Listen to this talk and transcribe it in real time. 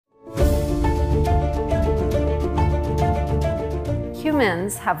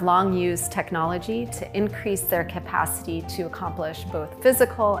Humans have long used technology to increase their capacity to accomplish both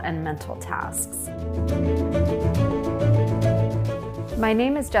physical and mental tasks. My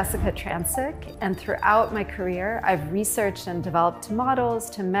name is Jessika Trancik, and throughout my career, I've researched and developed models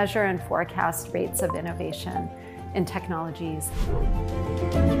to measure and forecast rates of innovation in technologies.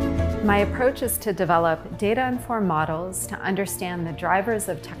 My approach is to develop data-informed models to understand the drivers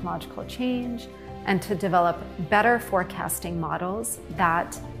of technological change and to develop better forecasting models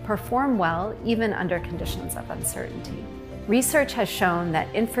that perform well even under conditions of uncertainty. Research has shown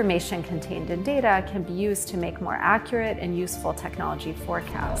that information contained in data can be used to make more accurate and useful technology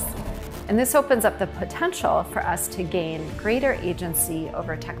forecasts. And this opens up the potential for us to gain greater agency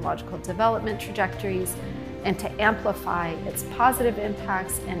over technological development trajectories and to amplify its positive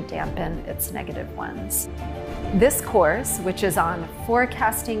impacts and dampen its negative ones. This course, which is on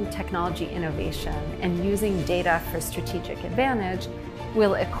forecasting technology innovation and using data for strategic advantage,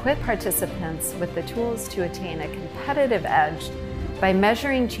 will equip participants with the tools to attain a competitive edge by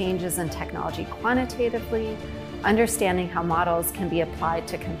measuring changes in technology quantitatively, understanding how models can be applied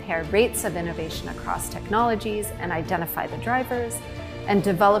to compare rates of innovation across technologies and identify the drivers, and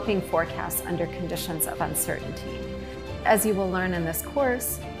developing forecasts under conditions of uncertainty. As you will learn in this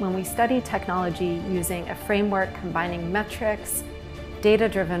course, when we study technology using a framework combining metrics,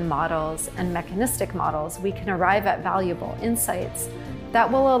 data-driven models, and mechanistic models, we can arrive at valuable insights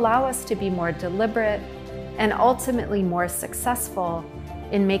that will allow us to be more deliberate and ultimately more successful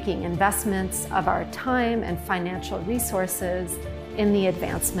in making investments of our time and financial resources in the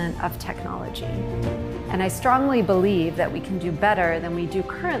advancement of technology. And I strongly believe that we can do better than we do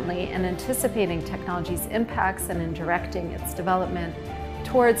currently in anticipating technology's impacts and in directing its development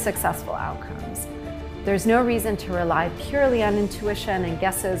towards successful outcomes. There's no reason to rely purely on intuition and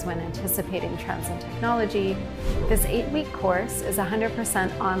guesses when anticipating trends in technology. This 8-week course is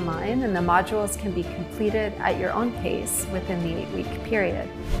 100% online, and the modules can be completed at your own pace within the 8-week period.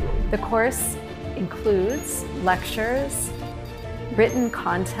 The course includes lectures, written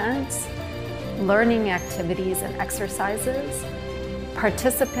content, learning activities and exercises,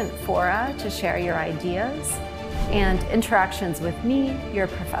 participant fora to share your ideas, and interactions with me, your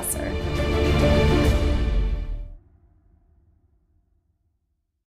professor.